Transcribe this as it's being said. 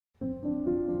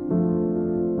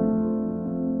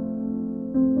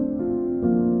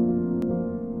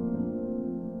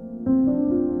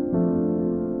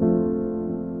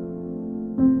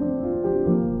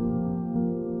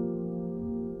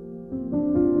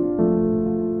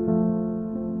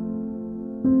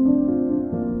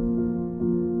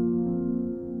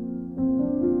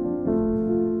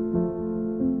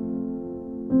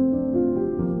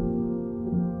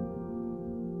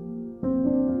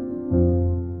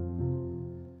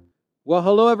Well,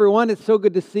 hello everyone. It's so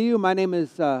good to see you. My name is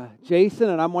Jason,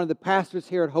 and I'm one of the pastors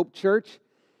here at Hope Church.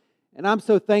 And I'm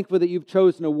so thankful that you've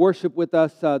chosen to worship with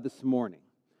us this morning.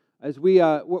 As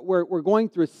we're going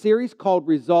through a series called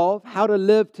Resolve: How to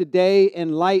Live Today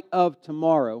in Light of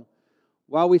Tomorrow,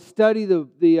 while we study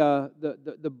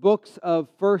the books of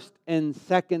 1st and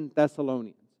 2nd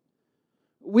Thessalonians.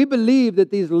 We believe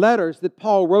that these letters that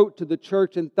Paul wrote to the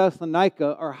church in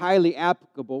Thessalonica are highly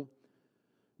applicable,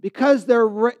 because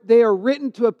they are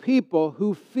written to a people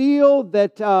who feel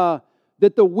that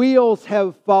the wheels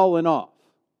have fallen off.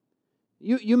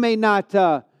 You may not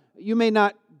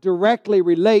directly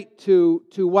relate to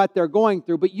what they're going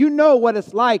through, but you know what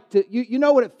it's like you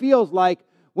know what it feels like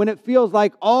when it feels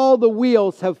like all the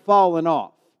wheels have fallen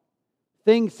off.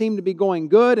 Things seem to be going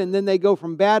good, and then they go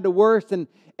from bad to worse, and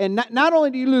not only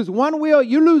do you lose one wheel,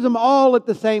 you lose them all at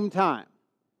the same time.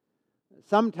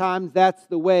 Sometimes that's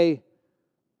the way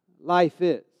life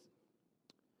is.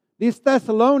 These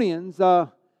Thessalonians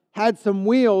had some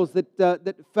wheels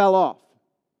that fell off.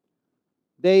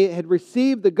 They had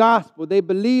received the gospel. They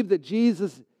believed that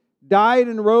Jesus died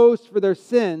and rose for their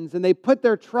sins, and they put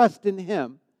their trust in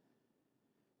Him.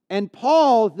 And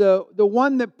Paul, the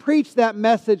one that preached that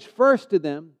message first to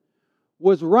them,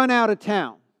 was run out of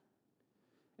town.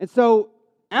 And so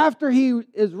after he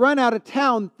is run out of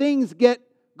town, things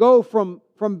go from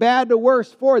bad to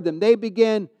worse for them. They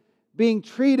begin being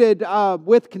treated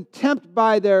with contempt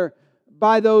by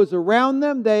those around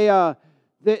them. They are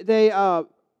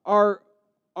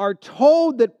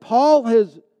told that Paul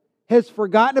has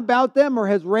forgotten about them or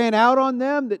has ran out on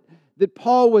them, that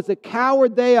Paul was a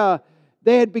coward. They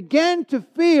had begun to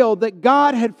feel that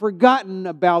God had forgotten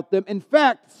about them. In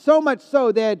fact, so much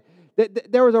so that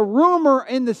there was a rumor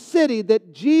in the city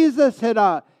that Jesus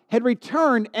had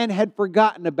returned and had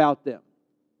forgotten about them.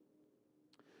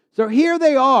 So here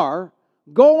they are,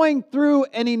 going through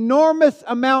an enormous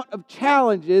amount of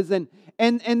challenges, and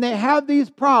they have these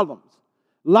problems.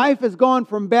 Life has gone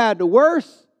from bad to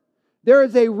worse. There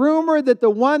is a rumor that the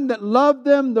one that loved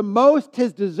them the most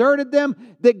has deserted them,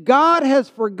 that God has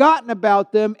forgotten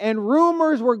about them, and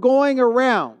rumors were going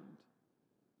around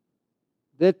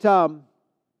that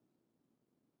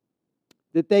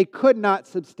they could not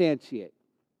substantiate,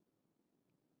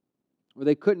 or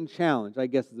they couldn't challenge, I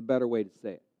guess is a better way to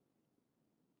say it.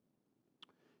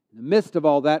 In the midst of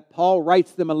all that, Paul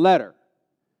writes them a letter.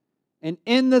 And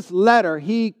in this letter,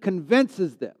 he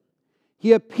convinces them,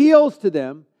 he appeals to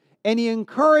them, and he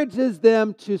encourages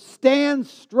them to stand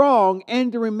strong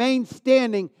and to remain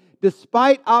standing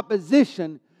despite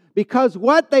opposition, because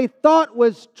what they thought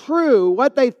was true,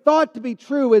 what they thought to be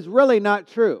true, is really not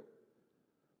true.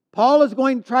 Paul is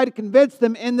going to try to convince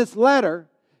them in this letter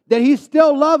that he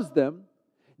still loves them,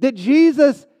 that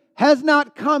Jesus has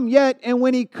not come yet, and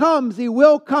when He comes, He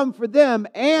will come for them,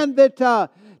 and that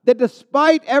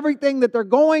despite everything that they're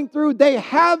going through, they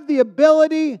have the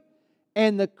ability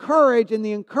and the courage and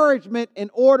the encouragement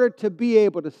in order to be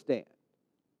able to stand.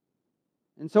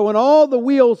 And so when all the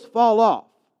wheels fall off,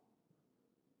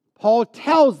 Paul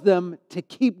tells them to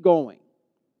keep going.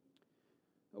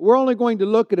 We're only going to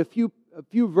look at a few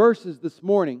verses this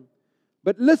morning,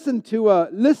 but listen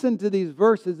to these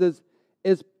verses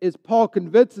as Paul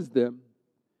convinces them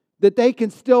that they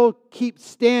can still keep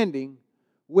standing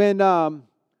when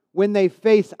they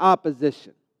face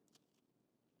opposition.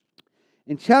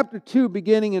 In chapter 2,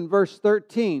 beginning in verse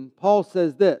 13, Paul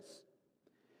says this.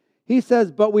 He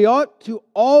says, "But we ought to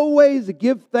always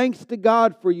give thanks to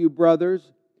God for you,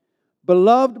 brothers,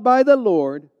 beloved by the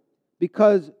Lord,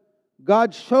 because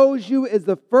God shows you as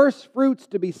the first fruits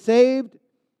to be saved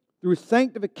through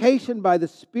sanctification by the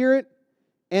Spirit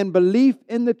and belief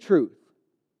in the truth.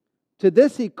 To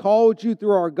this He called you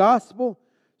through our gospel,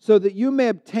 so that you may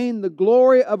obtain the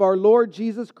glory of our Lord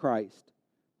Jesus Christ.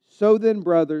 So then,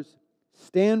 brothers,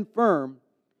 stand firm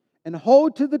and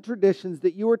hold to the traditions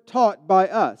that you were taught by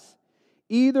us,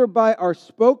 either by our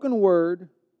spoken word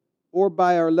or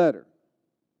by our letter."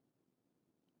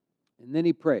 And then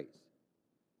he prays.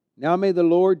 "Now may the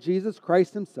Lord Jesus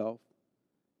Christ Himself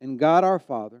and God our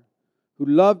Father, who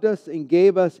loved us and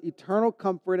gave us eternal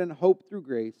comfort and hope through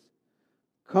grace,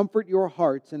 comfort your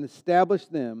hearts and establish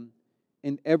them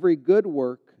in every good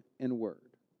work and word."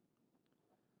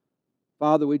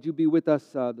 Father, would you be with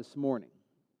us this morning?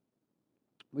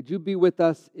 Would you be with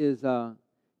us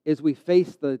as we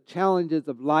face the challenges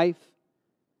of life,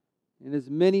 and as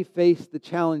many face the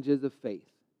challenges of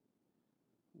faith?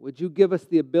 Would you give us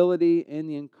the ability and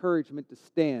the encouragement to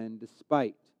stand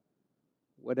despite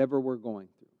whatever we're going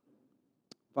through?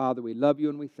 Father, we love you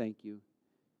and we thank you.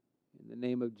 In the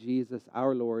name of Jesus,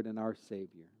 our Lord and our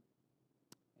Savior.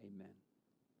 Amen.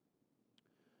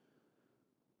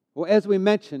 Well, as we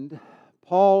mentioned,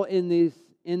 Paul in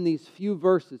these few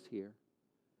verses here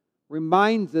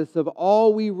reminds us of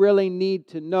all we really need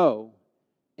to know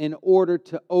in order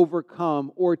to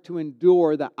overcome or to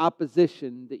endure the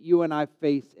opposition that you and I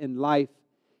face in life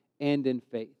and in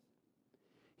faith.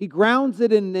 He grounds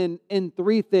it in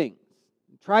three things.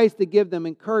 He tries to give them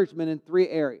encouragement in three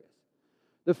areas.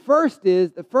 The first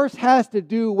has to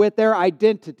do with their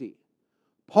identity.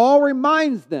 Paul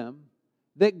reminds them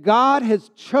that God has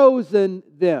chosen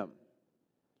them.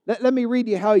 Let me read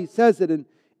you how he says it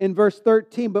in verse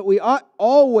 13. But we ought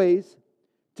always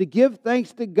to give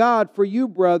thanks to God for you,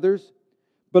 brothers,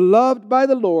 beloved by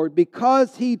the Lord,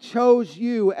 because He chose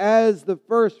you as the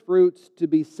firstfruits to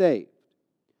be saved.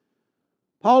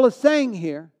 Paul is saying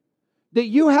here that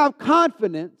you have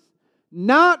confidence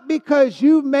not because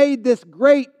you've made this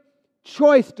great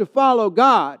choice to follow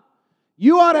God.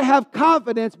 You ought to have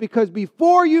confidence because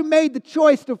before you made the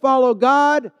choice to follow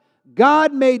God,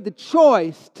 God made the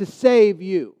choice to save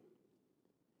you.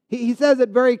 He says it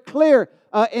very clear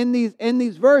in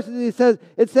these verses.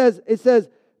 It says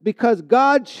because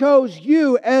God chose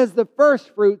you as the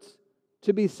firstfruits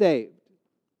to be saved.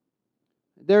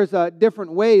 There's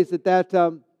different ways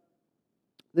that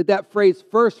phrase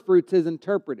firstfruits is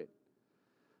interpreted.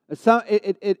 In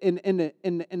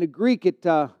the Greek,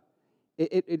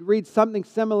 it reads something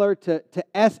similar to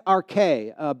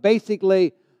SRK,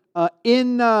 basically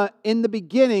in the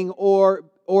beginning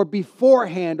or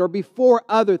beforehand or before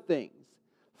other things.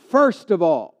 First of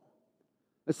all,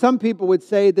 some people would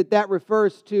say that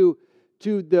refers to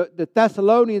the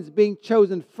Thessalonians being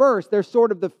chosen first. They're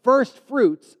sort of the first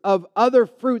fruits of other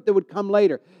fruit that would come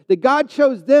later. That God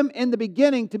chose them in the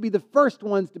beginning to be the first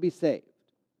ones to be saved.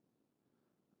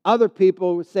 Other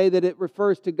people would say that it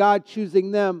refers to God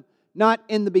choosing them not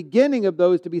in the beginning of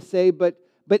those to be saved, but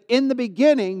in the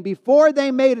beginning, before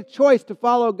they made a choice to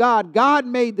follow God, God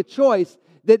made the choice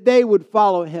that they would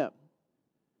follow Him.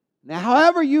 Now,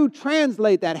 however you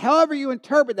translate that, however you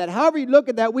interpret that, however you look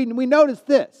at that, we notice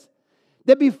this.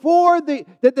 That before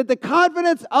the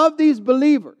confidence of these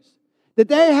believers, that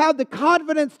they have the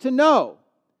confidence to know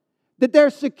that their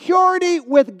security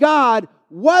with God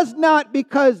was not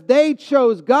because they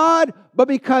chose God, but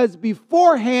because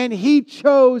beforehand He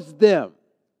chose them.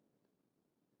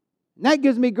 And that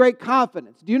gives me great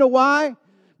confidence. Do you know why?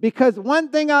 Because one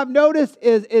thing I've noticed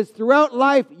is throughout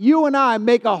life, you and I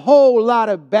make a whole lot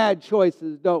of bad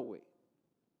choices, don't we?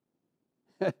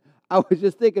 I was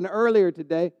just thinking earlier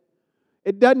today,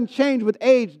 it doesn't change with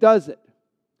age, does it?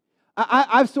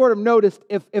 I've sort of noticed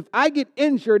if I get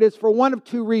injured, it's for one of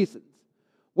two reasons.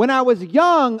 When I was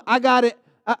young, I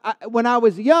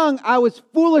was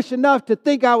foolish enough to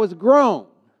think I was grown.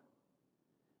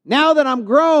 Now that I'm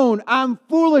grown, I'm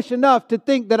foolish enough to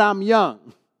think that I'm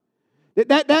young. Isn't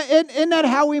that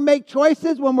how we make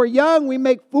choices? When we're young, we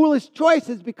make foolish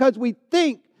choices because we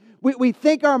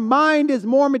think our mind is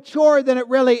more mature than it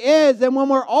really is. And when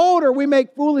we're older, we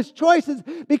make foolish choices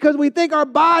because we think our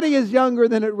body is younger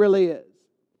than it really is.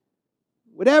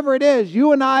 Whatever it is,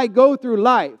 you and I go through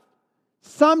life.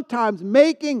 Sometimes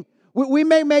we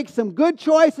may make some good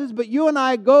choices, but you and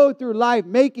I go through life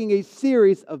making a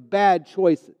series of bad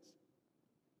choices.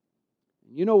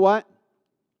 You know what?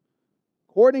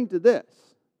 According to this,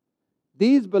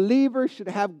 these believers should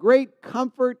have great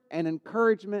comfort and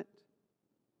encouragement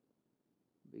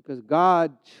because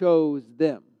God chose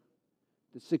them.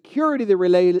 The security of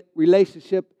the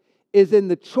relationship is in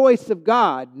the choice of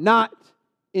God, not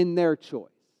in their choice.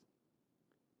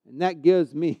 And that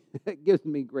gives me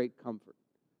great comfort.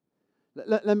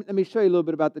 Let me show you a little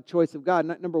bit about the choice of God.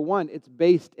 Number one, it's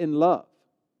based in love.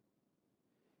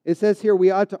 It says here,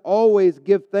 we ought to always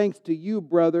give thanks to you,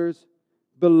 brothers,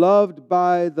 beloved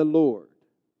by the Lord.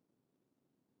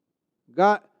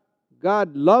 God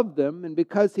loved them, and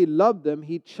because He loved them,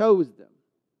 He chose them.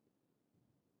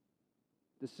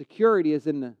 The security is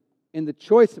in the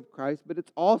choice of Christ, but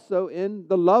it's also in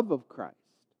the love of Christ.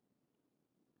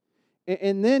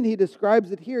 And then he describes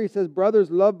it here. He says,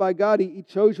 brothers loved by God, He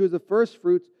chose you as the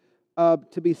firstfruits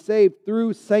to be saved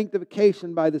through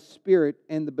sanctification by the Spirit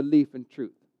and the belief in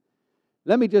truth.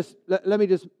 Let me just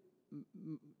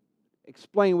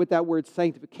explain what that word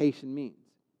sanctification means.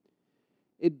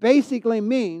 It basically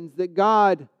means that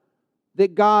God,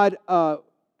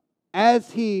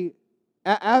 after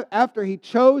He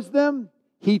chose them,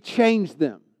 He changed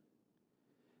them.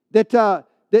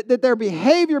 That their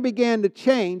behavior began to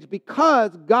change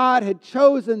because God had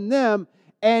chosen them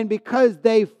and because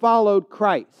they followed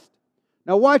Christ.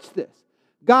 Now watch this.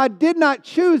 God did not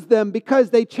choose them because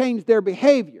they changed their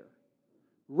behavior.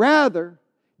 Rather,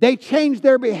 they changed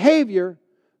their behavior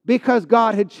because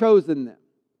God had chosen them.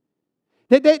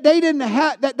 They didn't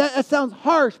have, that sounds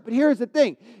harsh, but here's the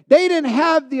thing. They didn't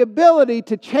have the ability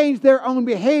to change their own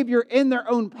behavior in their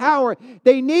own power.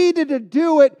 They needed to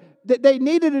do it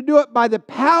by the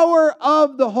power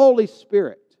of the Holy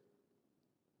Spirit.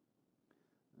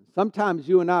 Sometimes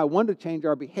you and I want to change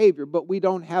our behavior, but we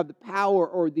don't have the power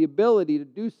or the ability to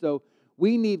do so.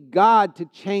 We need God to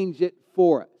change it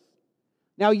for us.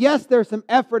 Now, yes, there's some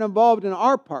effort involved in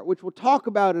our part, which we'll talk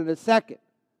about in a second.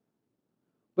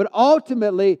 But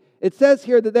ultimately, it says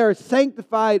here that they are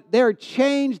sanctified, they are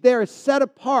changed, they are set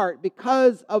apart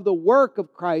because of the work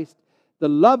of Christ, the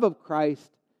love of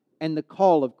Christ, and the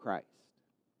call of Christ.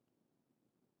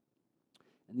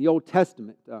 In the Old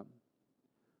Testament,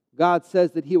 God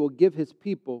says that He will give His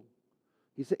people.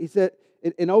 He said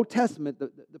in Old Testament,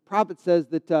 the prophet says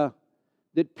that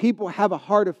people have a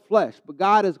heart of flesh, but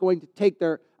God is going to take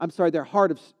their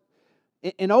heart of.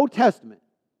 In Old Testament,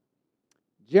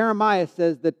 Jeremiah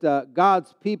says that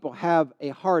God's people have a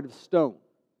heart of stone.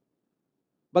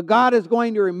 But God is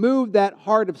going to remove that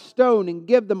heart of stone and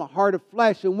give them a heart of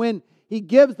flesh. And when He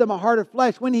gives them a heart of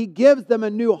flesh, when He gives them a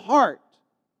new heart,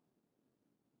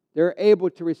 they're able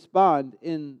to respond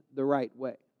in the right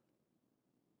way.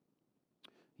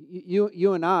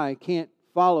 You and I can't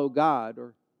follow God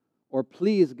or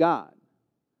please God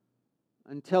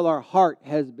until our heart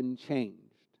has been changed.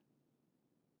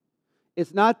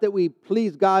 It's not that we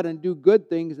please God and do good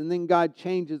things and then God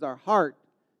changes our heart.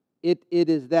 It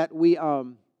is that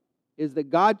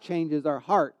God changes our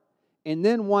heart. And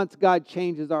then once God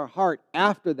changes our heart,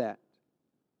 after that,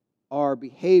 our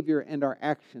behavior and our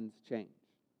actions change.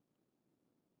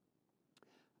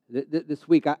 This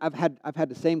week, I've had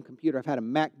the same computer. I've had a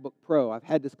MacBook Pro. I've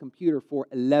had this computer for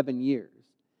 11 years.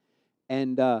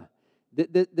 And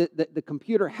the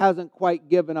computer hasn't quite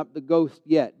given up the ghost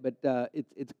yet, but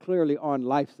it's clearly on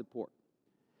life support.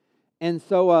 And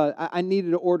so I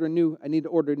needed to order a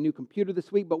new computer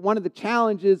this week. But one of the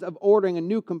challenges of ordering a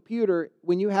new computer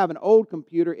when you have an old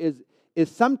computer is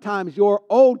sometimes the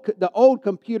old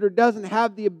computer doesn't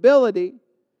have the ability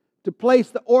to place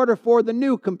the order for the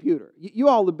new computer. You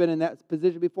all have been in that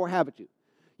position before, haven't you?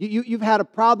 You've had a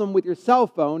problem with your cell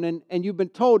phone and you've been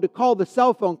told to call the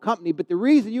cell phone company, but the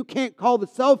reason you can't call the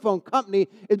cell phone company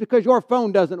is because your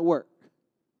phone doesn't work.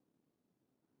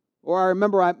 Or I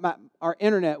remember our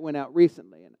internet went out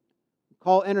recently and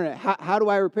call internet. How do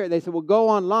I repair it? They said, well, go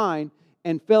online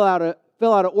and fill out an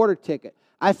order ticket.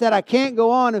 I said, I can't go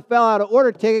on and fill out an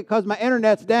order ticket because my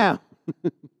internet's down.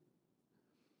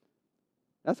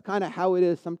 That's kind of how it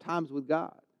is sometimes with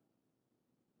God.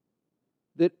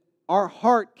 That our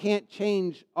heart can't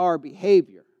change our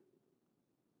behavior.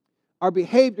 Our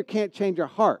behavior can't change our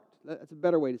heart. That's a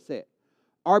better way to say it.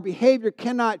 Our behavior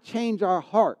cannot change our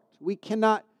heart. We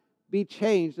cannot be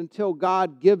changed until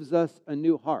God gives us a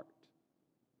new heart.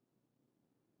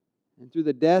 And through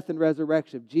the death and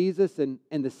resurrection of Jesus and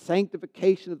the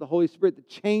sanctification of the Holy Spirit, the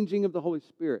changing of the Holy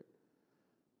Spirit,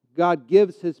 God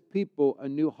gives His people a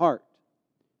new heart.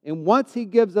 And once He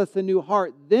gives us a new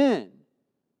heart, then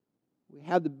we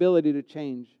have the ability to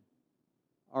change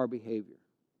our behavior.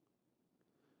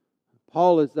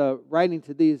 Paul is writing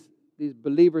to these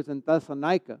believers in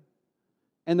Thessalonica,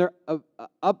 and they're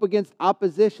up against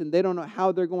opposition. They don't know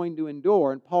how they're going to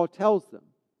endure. And Paul tells them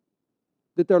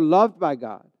that they're loved by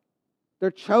God,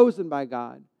 they're chosen by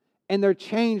God, and they're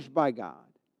changed by God.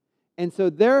 And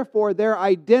so therefore their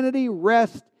identity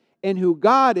rests in who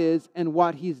God is and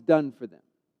what He's done for them.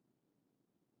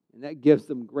 And that gives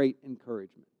them great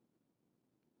encouragement.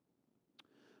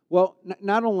 Well,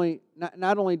 not only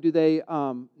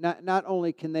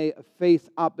can they face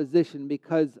opposition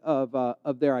because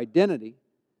of their identity,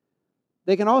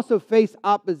 they can also face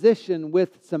opposition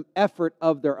with some effort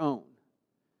of their own.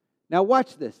 Now,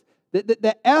 watch this.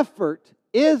 The effort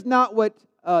is not what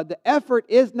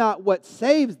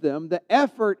saves them. The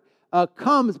effort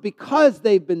comes because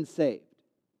they've been saved.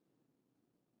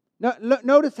 Now,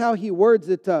 notice how he words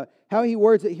it.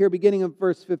 Here, beginning of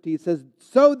verse 50. It says,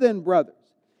 "So then, brothers,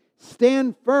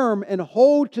 stand firm and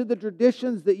hold to the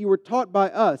traditions that you were taught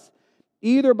by us,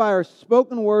 either by our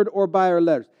spoken word or by our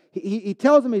letters." He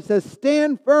tells them, he says,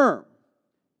 stand firm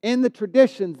in the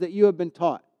traditions that you have been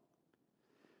taught.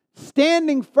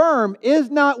 Standing firm is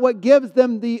not what gives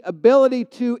them the ability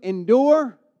to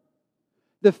endure.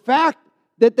 The fact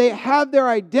that they have their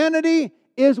identity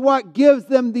is what gives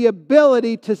them the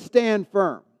ability to stand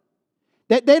firm.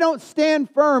 That they don't stand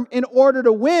firm in order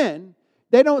to win.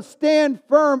 They don't stand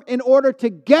firm in order to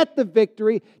get the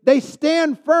victory. They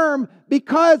stand firm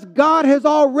because God has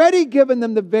already given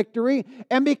them the victory,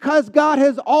 and because God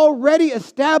has already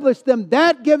established them.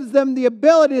 That gives them the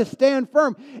ability to stand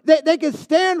firm. They can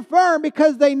stand firm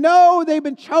because they know they've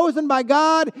been chosen by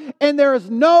God, and there is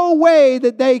no way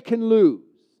that they can lose.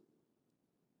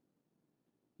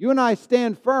 You and I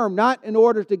stand firm not in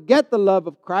order to get the love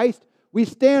of Christ. We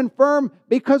stand firm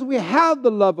because we have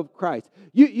the love of Christ.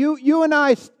 You and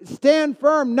I stand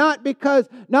firm not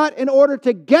in order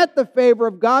to get the favor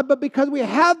of God, but because we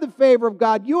have the favor of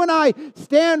God. You and I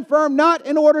stand firm not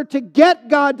in order to get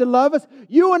God to love us.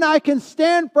 You and I can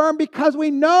stand firm because we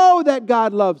know that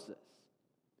God loves us.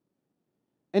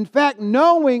 In fact,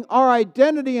 knowing our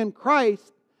identity in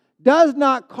Christ does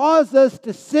not cause us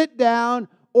to sit down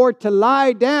or to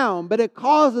lie down, but it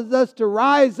causes us to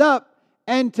rise up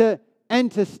and to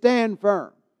stand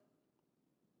firm.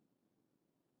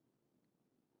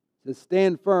 To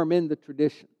stand firm in the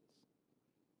traditions.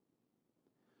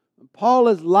 Paul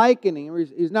is likening, or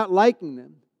he's not likening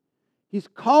them. He's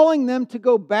calling them to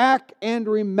go back and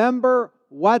remember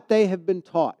what they have been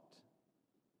taught.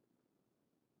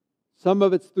 Some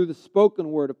of it's through the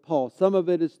spoken word of Paul. Some of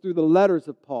it is through the letters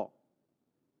of Paul.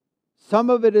 Some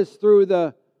of it is through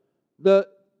the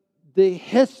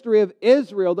history of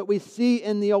Israel that we see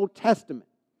in the Old Testament.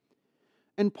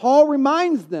 And Paul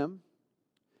reminds them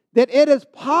that it is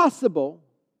possible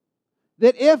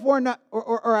that if we're not,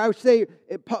 or I would say,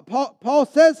 Paul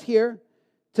says here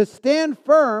to stand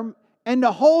firm and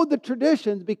to hold the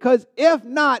traditions, because if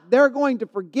not, they're going to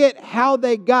forget how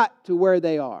they got to where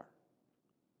they are.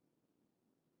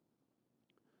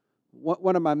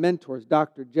 One of my mentors,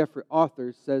 Dr. Jeffrey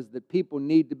Authors, says that people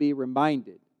need to be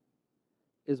reminded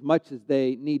as much as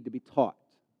they need to be taught.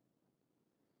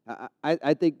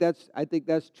 I think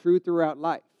that's true throughout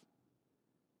life.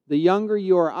 The younger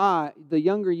you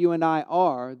and I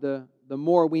are, the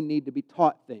more we need to be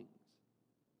taught things.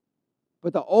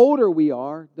 But the older we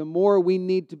are, the more we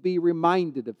need to be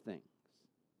reminded of things.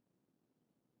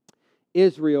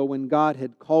 Israel, when God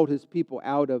had called His people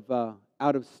out of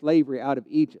slavery, out of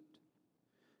Egypt.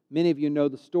 Many of you know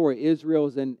the story.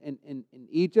 Israel's in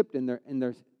Egypt, and they're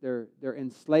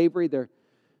in slavery.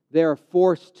 They're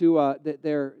forced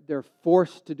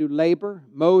to do labor.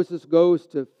 Moses goes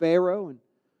to Pharaoh, and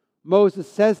Moses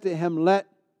says to him, "Let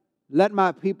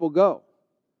my people go."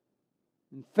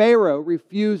 And Pharaoh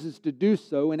refuses to do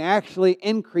so and actually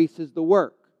increases the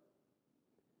work.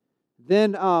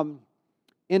 Then,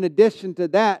 in addition to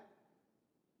that,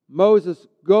 Moses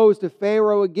goes to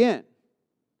Pharaoh again.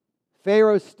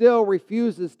 Pharaoh still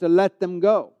refuses to let them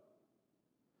go.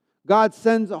 God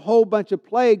sends a whole bunch of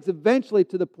plagues eventually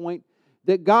to the point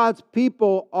that God's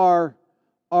people are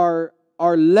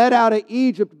led out of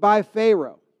Egypt by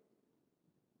Pharaoh.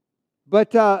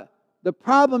 But the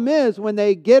problem is when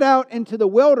they get out into the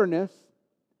wilderness,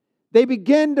 they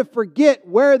begin to forget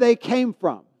where they came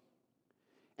from.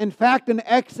 In fact, in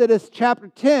Exodus chapter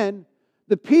 10,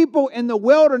 the people in the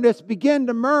wilderness begin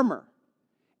to murmur.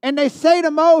 And they say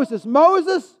to Moses,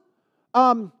 "Moses,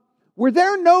 were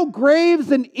there no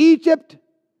graves in Egypt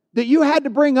that you had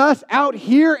to bring us out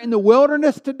here in the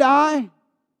wilderness to die?"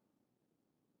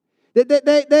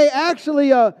 They actually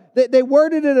they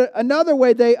worded it another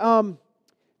way. They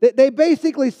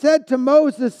basically said to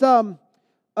Moses, "Is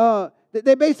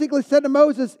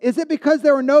it because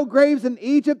there were no graves in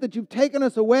Egypt that you've taken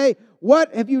us away?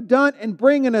 What have you done in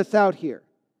bringing us out here?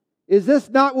 Is this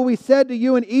not what we said to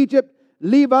you in Egypt?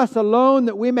 Leave us alone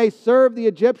that we may serve the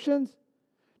Egyptians?"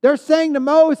 They're saying to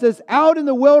Moses out in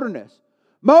the wilderness,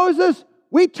 "Moses,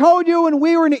 we told you when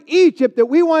we were in Egypt that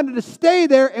we wanted to stay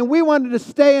there and we wanted to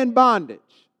stay in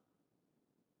bondage."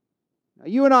 Now,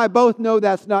 you and I both know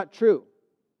that's not true.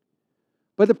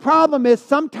 But the problem is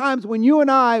sometimes when you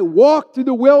and I walk through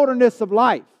the wilderness of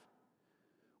life,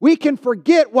 we can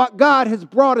forget what God has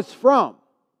brought us from.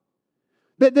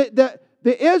 The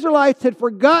Israelites had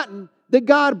forgotten that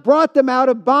God brought them out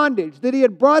of bondage, that He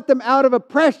had brought them out of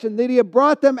oppression, that He had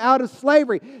brought them out of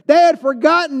slavery. They had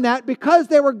forgotten that because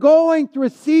they were going through a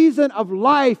season of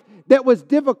life that was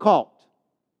difficult.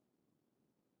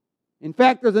 In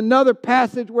fact, there's another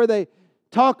passage where they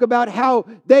talk about how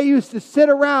they used to sit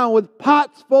around with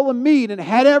pots full of meat and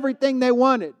had everything they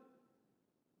wanted.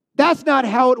 That's not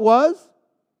how it was.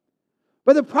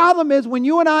 But the problem is when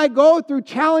you and I go through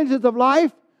challenges of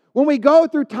life, when we go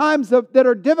through times that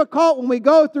are difficult, when we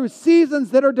go through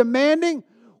seasons that are demanding,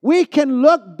 we can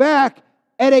look back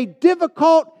at a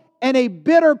difficult and a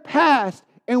bitter past,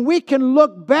 and we can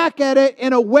look back at it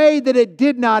in a way that it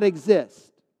did not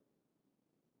exist.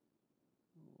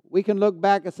 We can look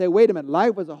back and say, wait a minute,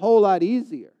 life was a whole lot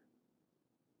easier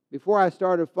before I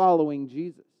started following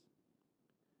Jesus.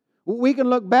 We can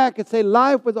look back and say,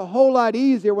 life was a whole lot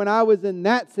easier when I was in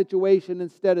that situation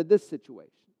instead of this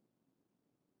situation.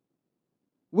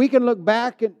 We can look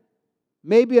back at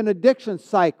maybe an addiction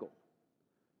cycle,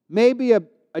 maybe a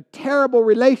terrible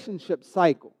relationship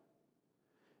cycle,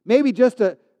 maybe just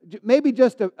a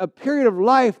period of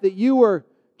life that you were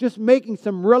just making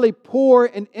some really poor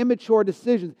and immature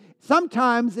decisions.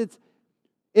 Sometimes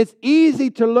it's easy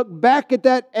to look back at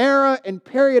that era and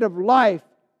period of life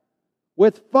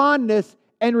with fondness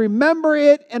and remember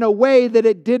it in a way that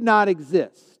it did not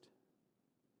exist.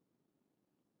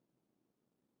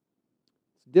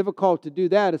 It's difficult to do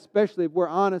that, especially if we're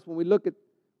honest when we look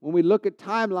at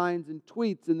timelines and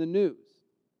tweets in the news.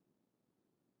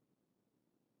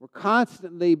 We're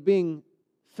constantly being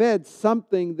fed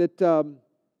something that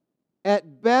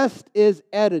at best is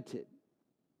edited.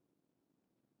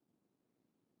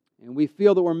 And we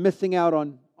feel that we're missing out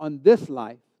on this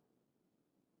life.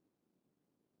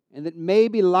 And that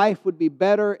maybe life would be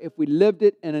better if we lived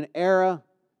it in an era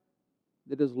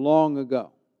that is long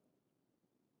ago.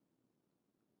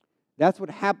 That's what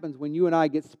happens when you and I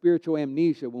get spiritual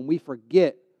amnesia, when we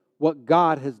forget what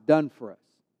God has done for us.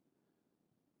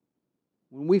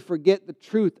 When we forget the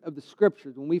truth of the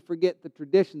Scriptures, when we forget the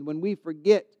traditions, when we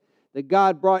forget that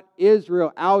God brought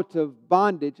Israel out of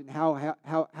bondage and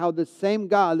how the same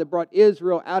God that brought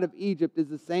Israel out of Egypt is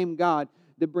the same God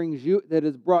that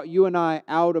has brought you and I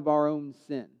out of our own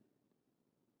sin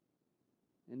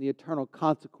and the eternal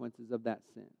consequences of that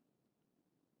sin.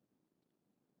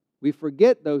 We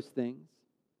forget those things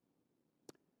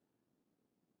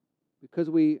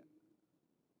because we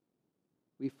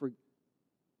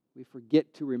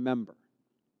forget to remember.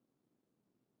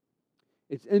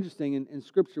 It's interesting, in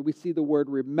Scripture we see the word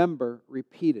remember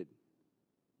repeated.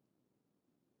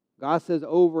 God says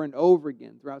over and over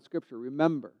again throughout Scripture,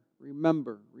 remember.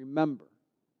 Remember, remember.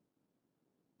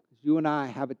 Because you and I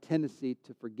have a tendency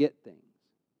to forget things.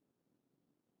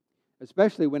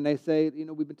 Especially when they say,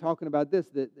 we've been talking about this,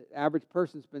 that the average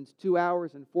person spends 2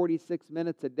 hours and 46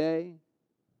 minutes a day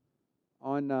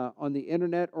on the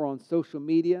internet or on social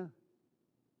media.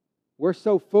 We're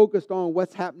so focused on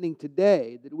what's happening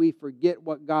today that we forget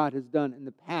what God has done in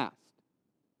the past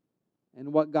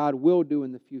and what God will do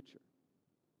in the future.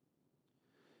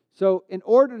 So in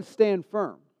order to stand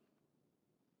firm,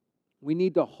 we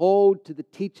need to hold to the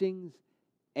teachings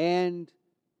and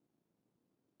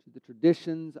to the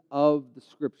traditions of the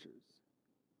Scriptures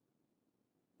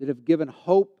that have given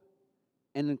hope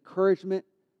and encouragement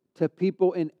to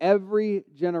people in every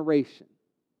generation.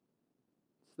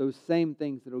 It's those same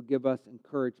things that will give us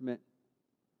encouragement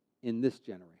in this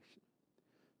generation.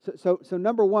 So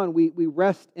number one, we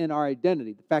rest in our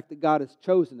identity, the fact that God has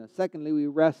chosen us. Secondly, we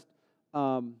rest.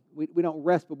 We don't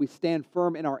rest, but we stand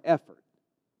firm in our effort.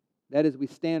 That is, we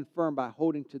stand firm by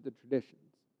holding to the traditions.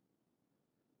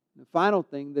 The final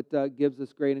thing that gives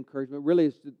us great encouragement really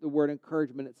is the word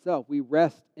encouragement itself. We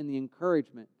rest in the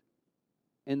encouragement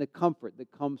and the comfort that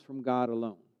comes from God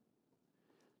alone.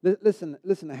 Listen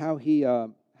to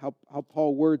how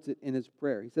Paul words it in his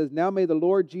prayer. He says, "Now may the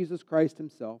Lord Jesus Christ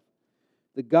himself,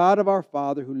 the God of our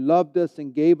Father, who loved us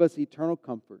and gave us eternal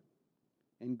comfort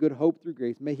and good hope through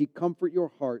grace, may he comfort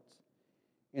your hearts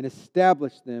and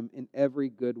establish them in every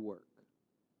good work."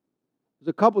 There's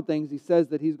a couple things he says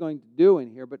that he's going to do in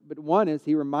here, but one is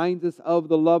he reminds us of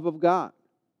the love of God.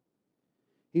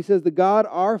 He says, the God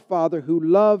our Father who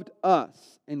loved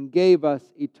us and gave us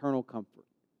eternal comfort.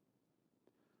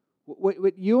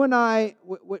 What you and I,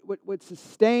 what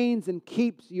sustains and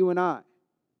keeps you and I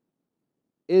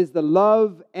is the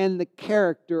love and the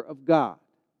character of God.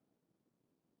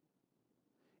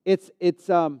 It's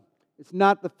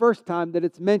not the first time that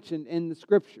it's mentioned in the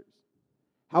Scriptures.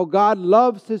 How God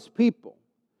loves His people.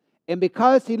 And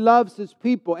because He loves His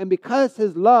people, and because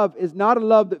His love is not a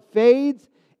love that fades,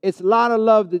 it's not a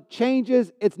love that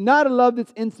changes, it's not a love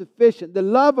that's insufficient. The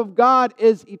love of God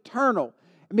is eternal.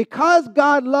 And because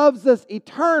God loves us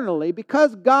eternally,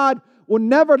 because God will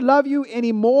never love you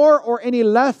any more or any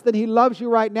less than He loves you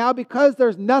right now, because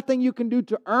there's nothing you can do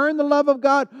to earn the love of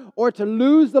God or to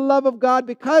lose the love of God,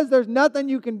 because there's nothing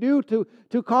you can do to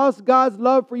cause God's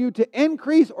love for you to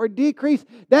increase or decrease,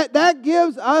 that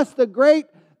gives us the great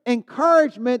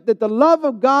encouragement that the love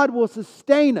of God will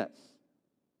sustain us.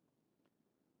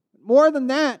 More than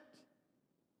that,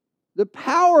 the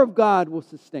power of God will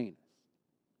sustain us.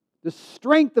 The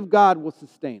strength of God will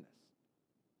sustain us.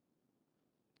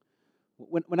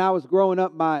 When I was growing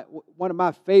up, one of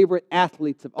my favorite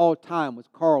athletes of all time was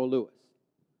Carl Lewis.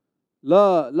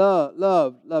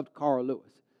 Loved Carl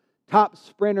Lewis. top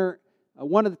sprinter,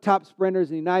 one of the top sprinters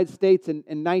in the United States in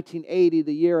 1980,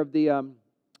 the year of the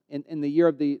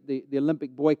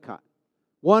Olympic boycott.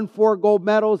 Won 4 gold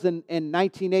medals in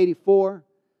 1984.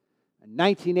 In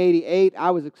 1988, I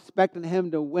was expecting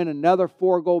him to win another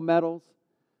 4 gold medals,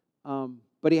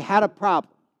 but he had a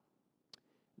problem.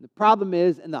 The problem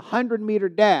is, in the 100-meter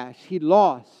dash, he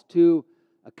lost to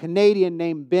a Canadian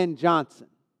named Ben Johnson.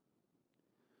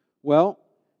 Well,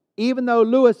 even though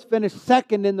Lewis finished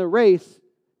second in the race,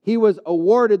 he was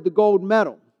awarded the gold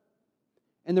medal.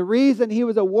 And the reason he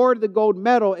was awarded the gold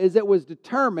medal is it was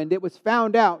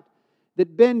found out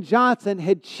that Ben Johnson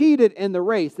had cheated in the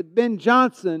race, that Ben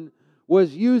Johnson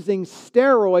was using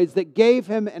steroids that gave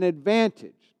him an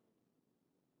advantage.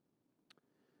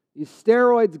 These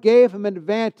steroids gave him an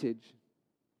advantage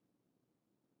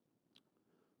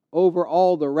over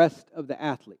all the rest of the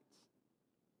athletes.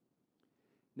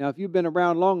 Now, if you've been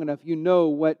around long enough, you know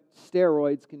what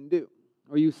steroids can do,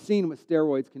 or you've seen what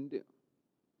steroids can do.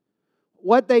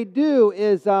 What they do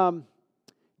is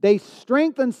they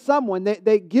strengthen someone,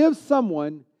 they give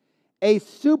someone an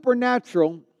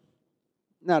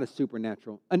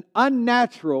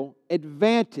unnatural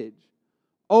advantage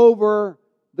over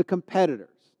the competitors.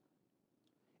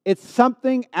 It's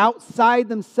something outside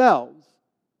themselves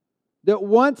that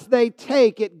once they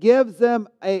take, it gives them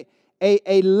a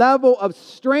level of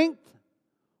strength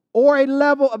or a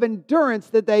level of endurance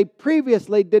that they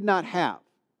previously did not have.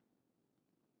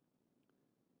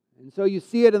 And so you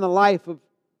see it in the life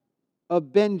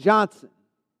of Ben Johnson.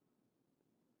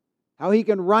 How he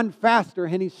can run faster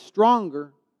and he's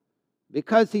stronger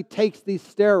because he takes these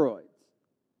steroids.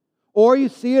 Or you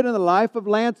see it in the life of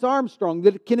Lance Armstrong,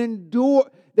 that can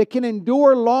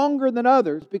endure longer than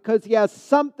others because he has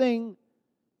some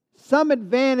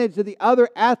advantage that the other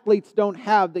athletes don't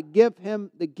have that gives him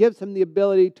the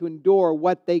ability to endure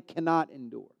what they cannot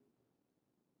endure.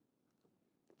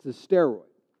 It's a steroid.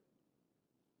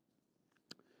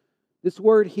 This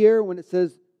word here, when it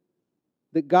says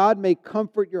that God may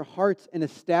comfort your hearts and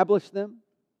establish them,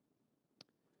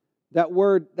 that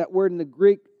word in the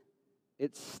Greek,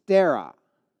 it's stera.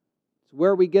 It's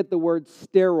where we get the word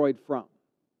steroid from.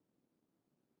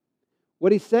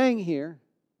 What he's saying here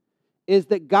is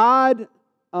that God,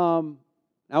 I want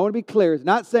to be clear, it's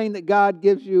not saying that God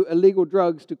gives you illegal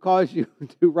drugs to cause you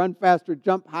to run faster,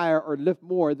 jump higher, or lift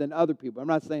more than other people. I'm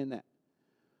not saying that.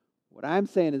 What I'm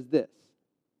saying is this,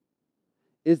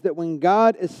 is that when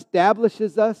God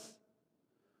establishes us,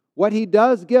 what He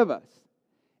does give us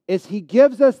is He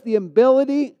gives us the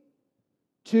ability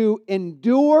to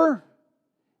endure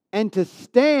and to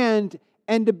stand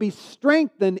and to be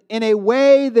strengthened in a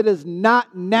way that is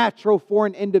not natural for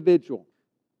an individual.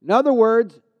 In other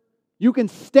words, you can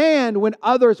stand when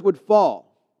others would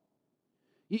fall.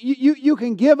 You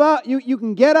can give up. You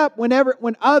can get up when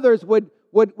others would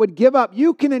give up.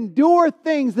 You can endure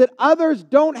things that others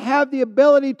don't have the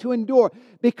ability to endure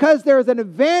because there's an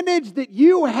advantage that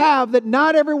you have that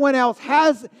not everyone else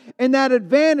has, and that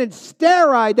advantage,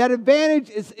 that advantage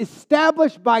is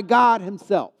established by God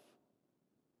Himself.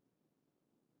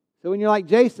 So when you're like,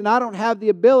 Jason, I don't have the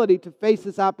ability to face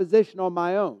this opposition on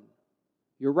my own.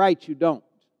 You're right, you don't.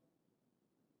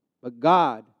 But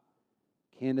God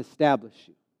can establish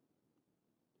you.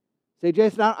 Say,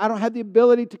 Jason, I don't have the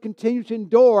ability to continue to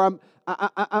endure.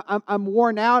 I'm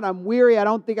worn out. I'm weary. I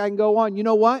don't think I can go on. You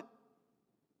know what?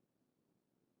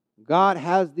 God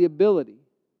has the ability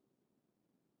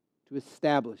to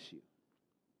establish you.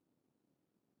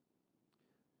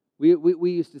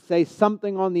 We used to say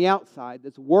something on the outside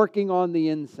that's working on the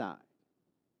inside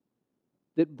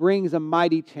that brings a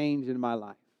mighty change in my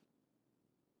life.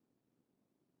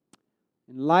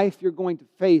 In life, you're going to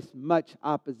face much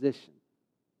opposition.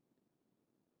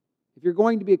 If you're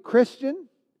going to be a Christian,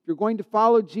 if you're going to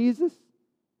follow Jesus,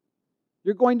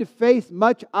 you're going to face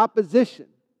much opposition.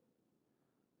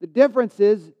 The difference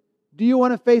is, do you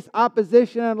want to face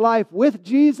opposition in life with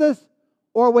Jesus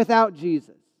or without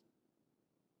Jesus?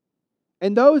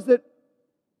 And those that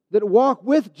walk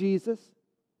with Jesus,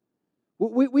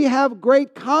 we have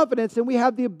great confidence and we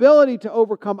have the ability to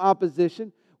overcome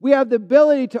opposition. We have the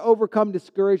ability to overcome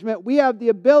discouragement. We have the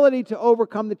ability to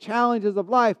overcome the challenges of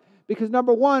life. Because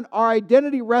number one, our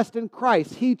identity rests in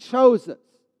Christ. He chose us.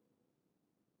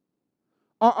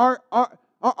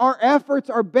 Our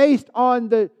efforts are based on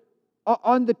the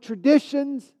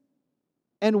traditions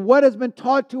and what has been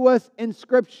taught to us in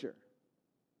Scripture.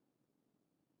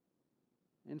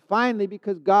 And finally,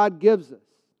 because God gives us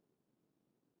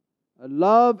a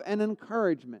love and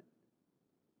encouragement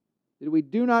that we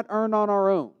do not earn on our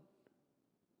own,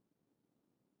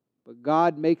 but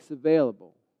God makes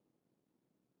available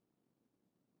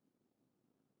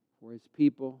for His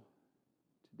people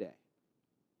today.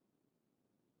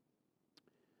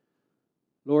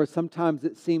 Lord, sometimes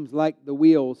it seems like the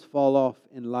wheels fall off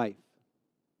in life.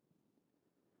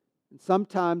 And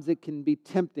sometimes it can be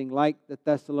tempting, like the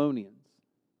Thessalonians,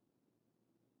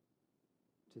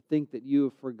 to think that you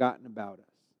have forgotten about us.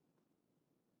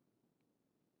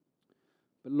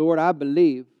 But Lord, I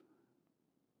believe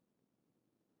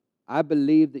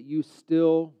that you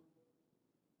still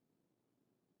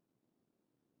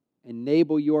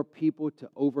enable your people to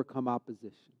overcome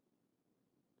opposition.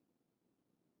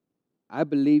 I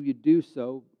believe you do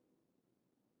so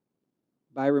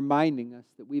by reminding us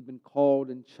that we've been called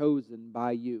and chosen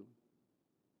by you.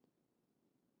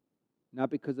 Not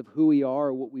because of who we are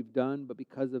or what we've done, but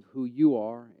because of who you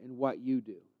are and what you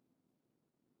do.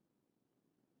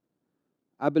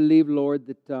 I believe, Lord,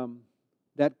 that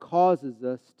that causes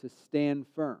us to stand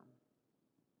firm.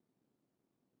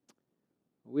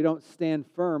 We don't stand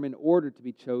firm in order to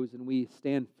be chosen. We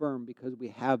stand firm because we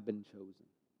have been chosen.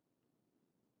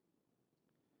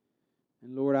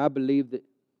 And Lord, I believe that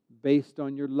based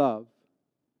on your love,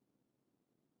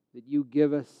 that you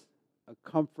give us a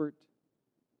comfort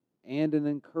and an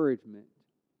encouragement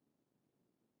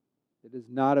that is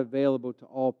not available to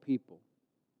all people,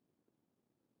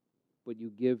 but you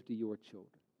give to your children.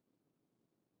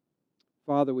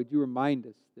 Father, would you remind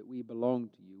us that we belong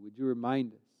to you? Would you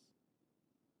remind us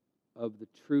of the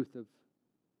truth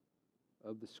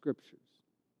of the Scriptures?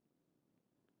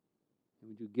 And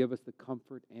would you give us the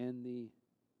comfort and the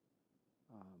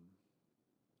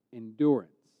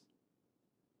endurance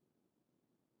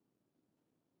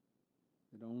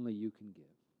that only you can give?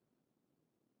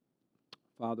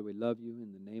 Father, we love you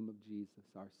in the name of Jesus,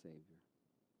 our Savior.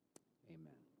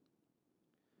 Amen.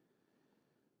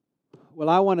 Well,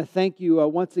 I want to thank you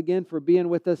once again for being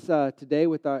with us today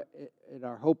at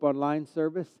our Hope Online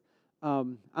service.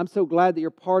 I'm so glad that you're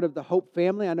part of the Hope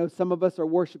family. I know some of us are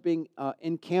worshiping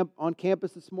on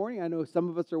campus this morning. I know some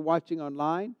of us are watching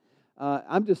online.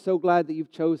 I'm just so glad that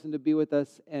you've chosen to be with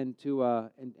us and to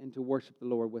worship the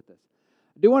Lord with us.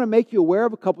 I do want to make you aware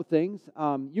of a couple things.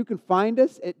 You can find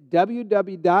us at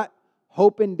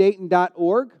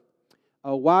www.hopeindayton.org.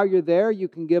 While you're there, you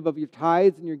can give of your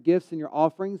tithes and your gifts and your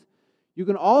offerings. You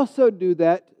can also do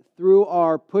that through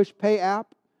our PushPay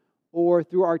app or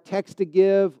through our text to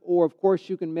give, or of course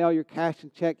you can mail your cash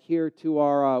and check here to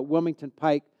our Wilmington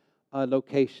Pk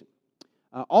location.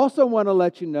 Also want to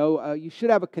let you know, you should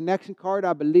have a connection card.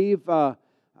 I believe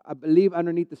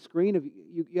underneath the screen, if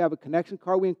you have a connection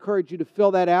card, we encourage you to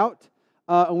fill that out.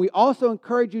 And we also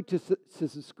encourage you to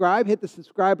subscribe. Hit the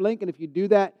subscribe link, and if you do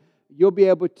that, you'll be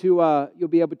able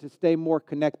to stay more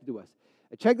connected to us.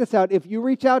 Check this out. If you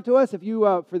reach out to us, if you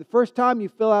for the first time you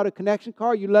fill out a connection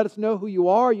card, you let us know who you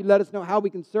are. You let us know how we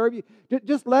can serve you.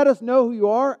 Just let us know who you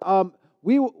are.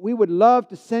 We would love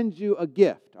to send you a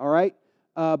gift. All right,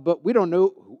 but we don't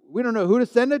know who to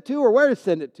send it to or where to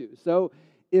send it to. So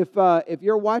if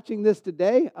you're watching this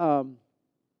today,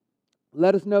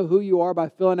 let us know who you are by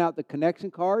filling out the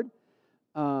connection card.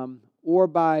 Or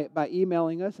by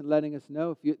emailing us and letting us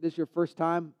know. If this is your first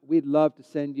time, we'd love to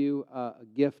send you a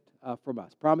gift from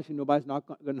us. Promise you, nobody's going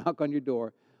to knock on your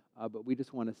door, but we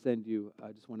just want to send you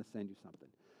something.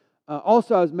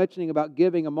 Also, I was mentioning about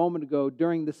giving a moment ago.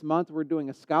 During this month, we're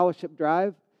doing a scholarship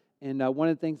drive, and one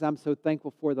of the things I'm so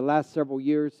thankful for the last several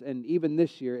years, and even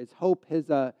this year, is Hope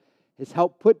has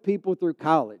helped put people through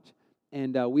college,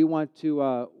 and we want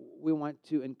to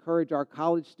encourage our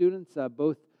college students,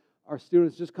 both our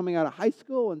students just coming out of high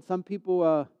school and some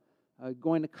people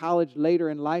going to college later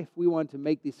in life. We want to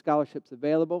make these scholarships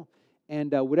available.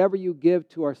 And whatever you give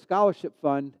to our scholarship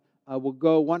fund will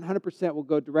go 100% will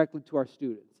go directly to our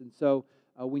students. And so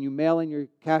when you mail in your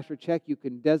cash or check, you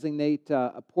can designate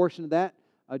a portion of that.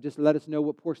 Just let us know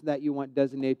what portion of that you want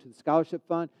designated to the scholarship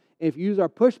fund. And if you use our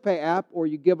PushPay app or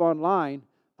you give online,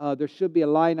 there should be a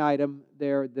line item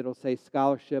there that'll say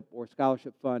scholarship or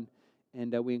scholarship fund.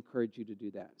 And we encourage you to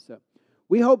do that. So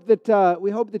we hope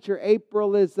that your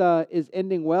April is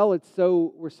ending well.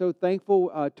 We're so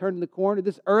thankful. Turning the corner.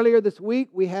 Earlier this week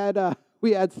we had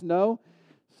snow,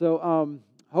 so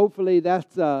hopefully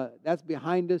that's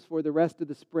behind us for the rest of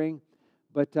the spring.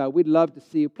 But we'd love to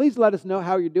see you. Please let us know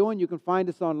how you're doing. You can find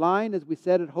us online, as we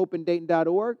said, at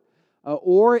hopeindayton.org.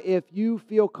 Or if you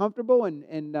feel comfortable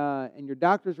and your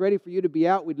doctor's ready for you to be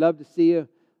out, we'd love to see you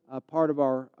part of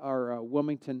our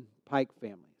Wilmington Pk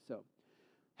family. So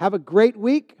have a great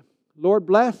week. Lord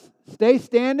bless. Stay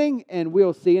standing, and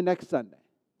we'll see you next Sunday.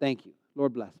 Thank you.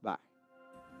 Lord bless. Bye.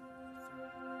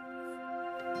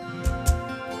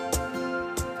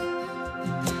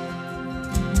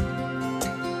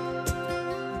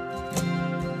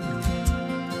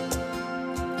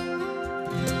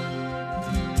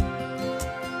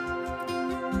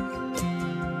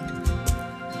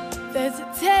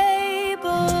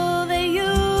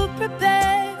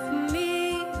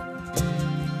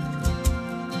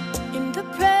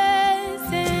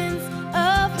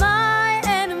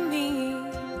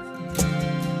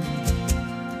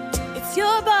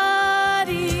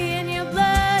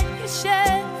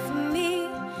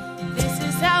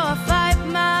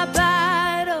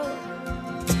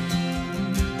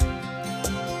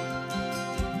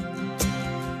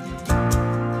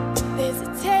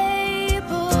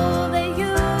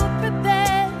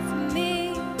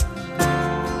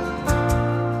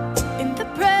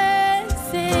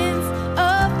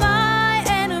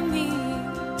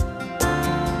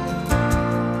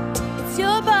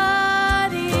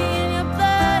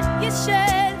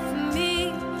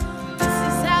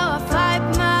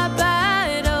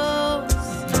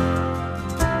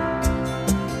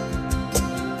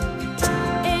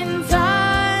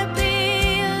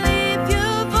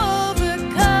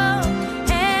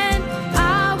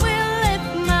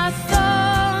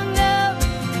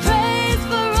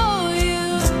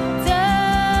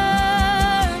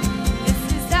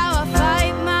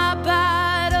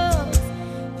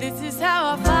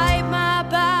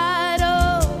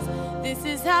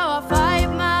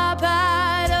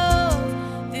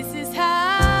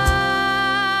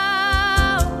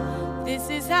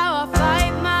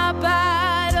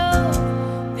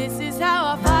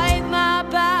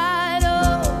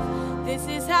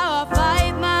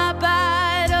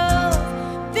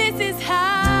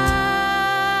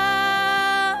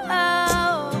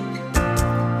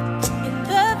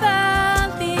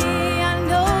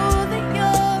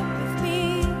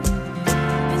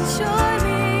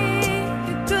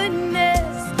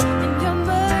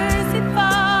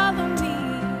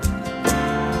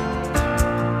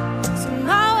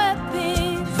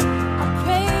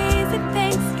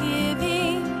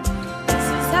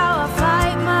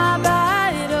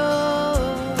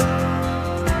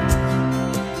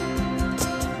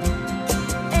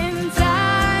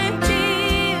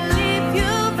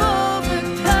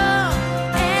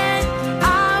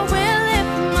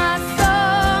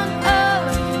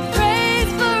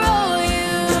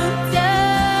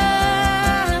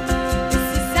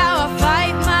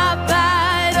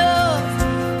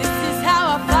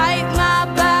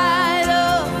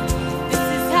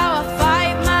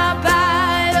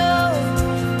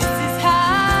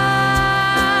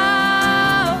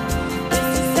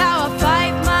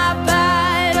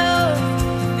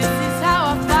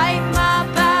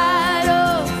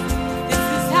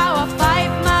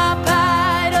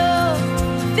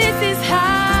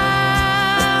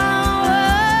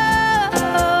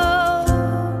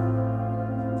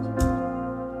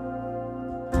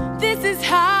 is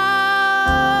how